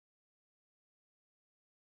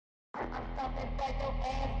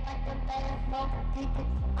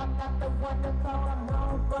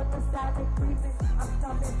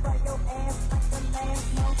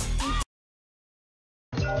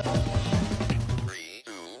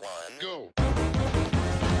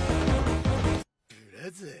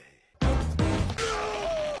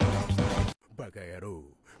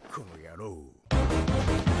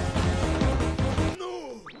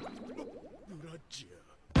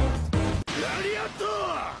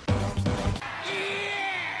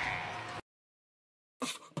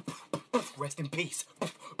Rest in peace.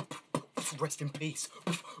 Rest in peace.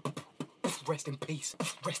 Rest in peace.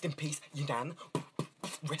 Rest in peace, Yunan.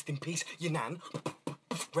 Rest in peace, Yunan.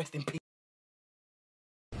 Rest in peace.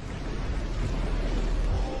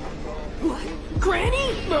 What?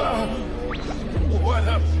 Granny? What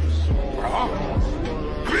up, bro?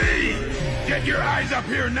 B! Get your eyes up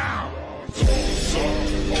here now!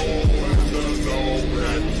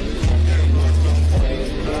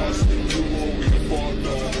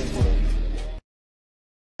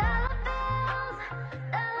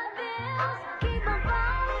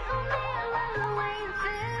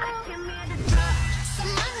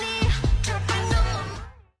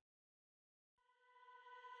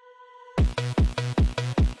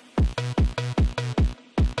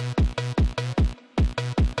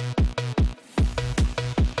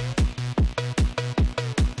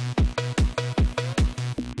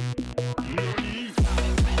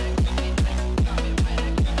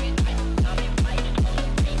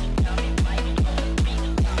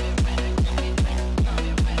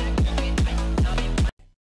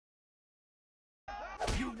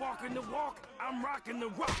 Walking the walk, I'm rocking the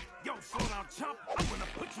rock. Yo, slow down, chump. I'm gonna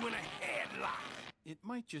put you in a headlock. It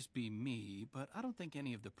might just be me, but I don't think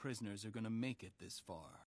any of the prisoners are gonna make it this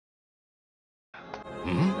far.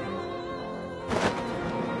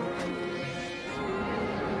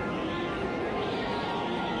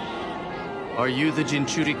 Are you the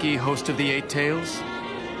Jinchuriki, host of the Eight Tails?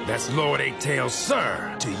 That's Lord Eight Tails,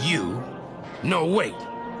 sir. To you? No, wait.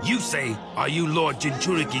 You say, are you Lord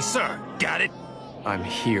Jinchuriki, sir? Got it? I'm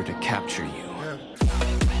here to capture you.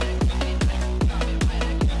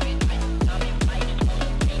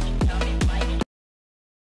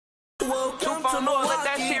 Welcome to Milwaukee.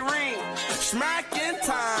 That shit ring. Smack in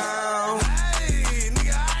town. Hey,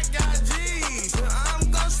 nigga, I got G's.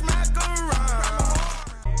 I'm gonna smack around.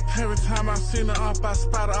 Every time I seen her up, I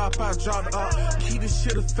spot her up, I drop her up. Keep this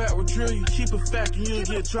shit a fat with drill, you keep it fat and you'll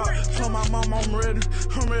get dropped. Tell my mom I'm ready,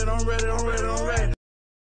 I'm ready, I'm ready, I'm ready, I'm ready.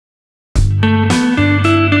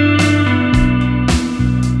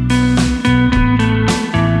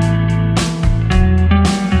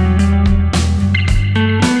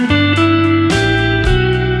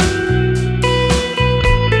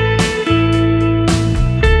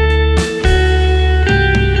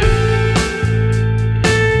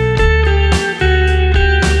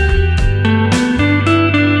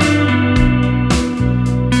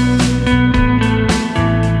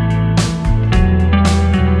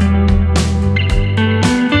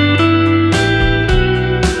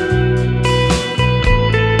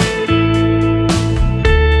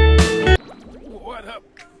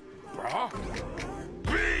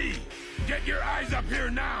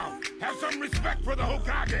 Respect for the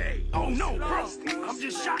Hokage! Oh no, bro! I'm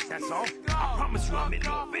just shocked, that's all. I promise you I meant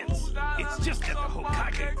no offense. It's just that the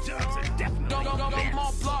Hokage jugs are definitely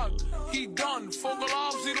dense. He done. Focal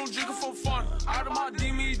ops, he don't jiggle for fun. Out of my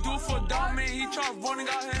demon, he do for dominate. He try running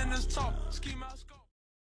out here in his top. Ski mask go.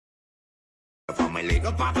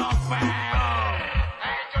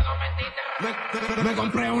 Me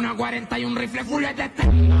compré una 40 y un rifle full de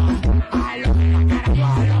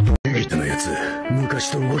ギタのやつ、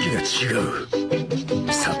昔と動きが違う。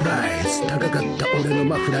サプライズ、高かった俺の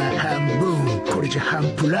マフラー半分、これじゃ半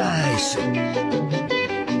プライス。あ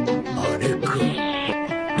れか。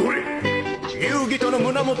どれ？遊戯との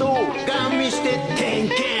胸元をガン見して点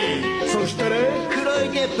検。そしたら黒い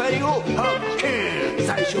出っ張りを発見。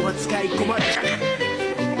最初は使い込まれた。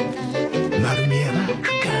丸見えは区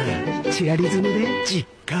間、チラリズムで実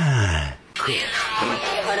感。ど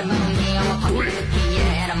れ？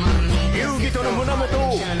遊戯との胸元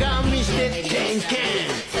をガン見して点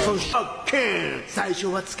検。そして発見。最初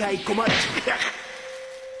は使い込まれた。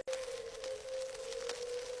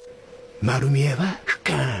丸見えは区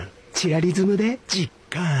間、チラリズムで実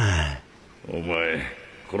感。お前、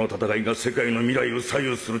この戦いが世界の未来を左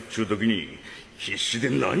右するっちゅう時に必死で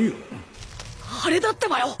何を。あれだって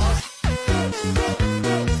ばよ。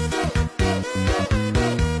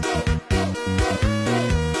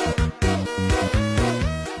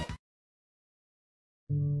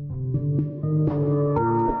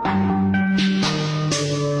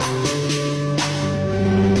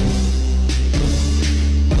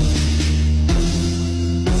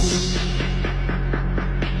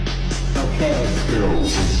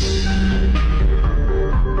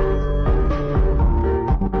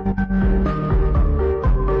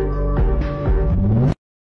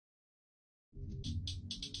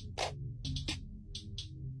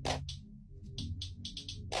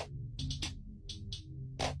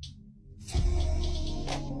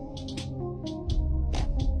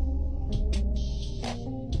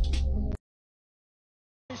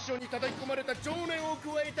章に叩き込まれた情念を加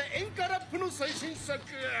えた演歌ラップの最新作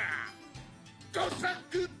5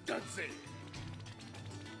作だぜ。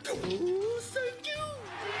ゴーサンキュー。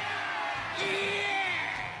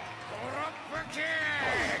ドロップキッ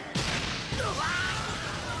ク。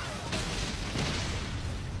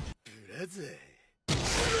ブラザー。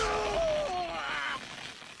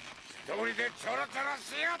一人でちょろちょろ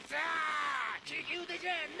しよった。地球でじ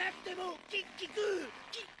ゃなくても聞き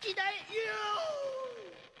だよ。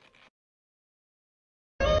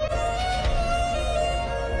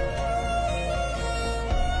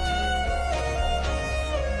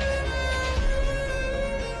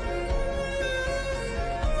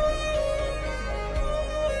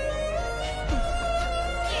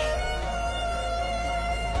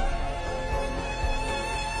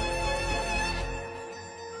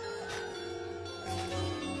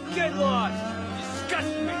Get lost!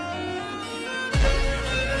 Disgust me!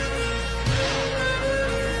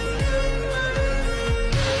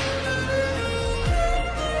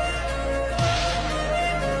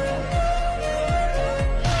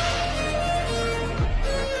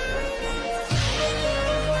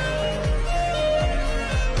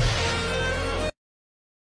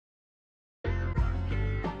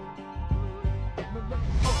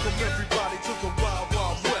 Welcome everybody to the Wild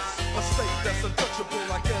Wild West, a state that's untouchable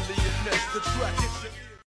like Elliot Ness. The track hits your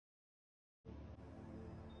ear.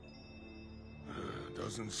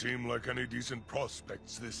 Doesn't seem like any decent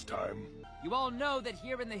prospects this time. You all know that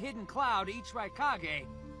here in the Hidden Cloud, each Raikage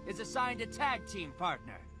is assigned a tag team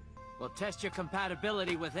partner. We'll test your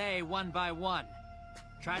compatibility with A one by one.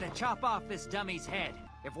 Try to chop off this dummy's head.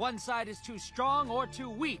 If one side is too strong or too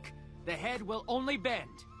weak, the head will only bend.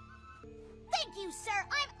 Thank you, sir.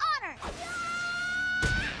 I'm honored.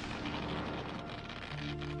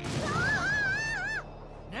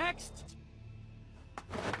 Next!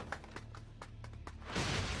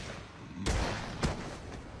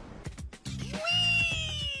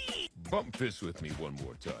 Bump fists with me one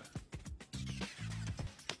more time.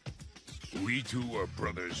 We two are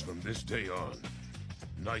brothers from this day on.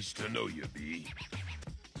 Nice to know you, B.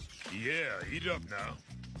 Yeah, eat up now.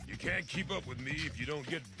 You can't keep up with me if you don't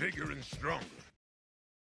get bigger and stronger.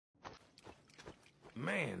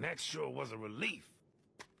 Man, that sure was a relief.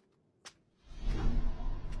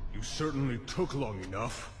 You certainly took long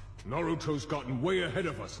enough. Naruto's gotten way ahead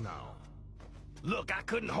of us now. Look, I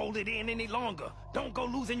couldn't hold it in any longer. Don't go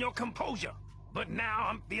losing your composure. But now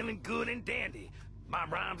I'm feeling good and dandy. My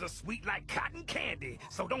rhymes are sweet like cotton candy,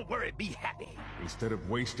 so don't worry, be happy. Instead of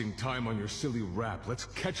wasting time on your silly rap, let's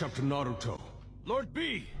catch up to Naruto. Lord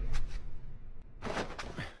B!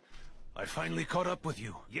 I finally caught up with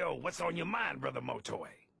you. Yo, what's on your mind, Brother Motoy?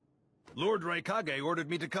 Lord Raikage ordered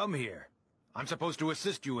me to come here. I'm supposed to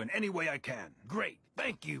assist you in any way I can. Great.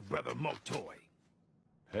 Thank you, Brother Motoy.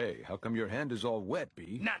 Hey, how come your hand is all wet,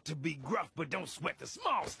 B? Not to be gruff, but don't sweat the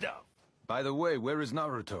small stuff. By the way, where is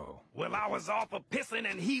Naruto? Well, I was off a-pissing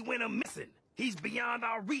and he went a-missing. He's beyond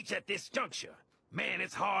our reach at this juncture. Man,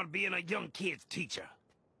 it's hard being a young kid's teacher.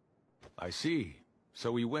 I see.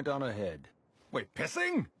 So he went on ahead. Wait,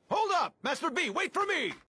 pissing? Hold up! Master B, wait for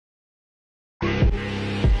me!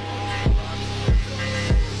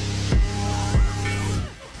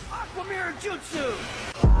 Aqua Mirror Jutsu!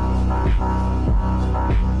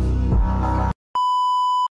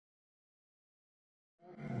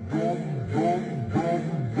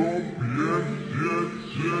 Yes, yes.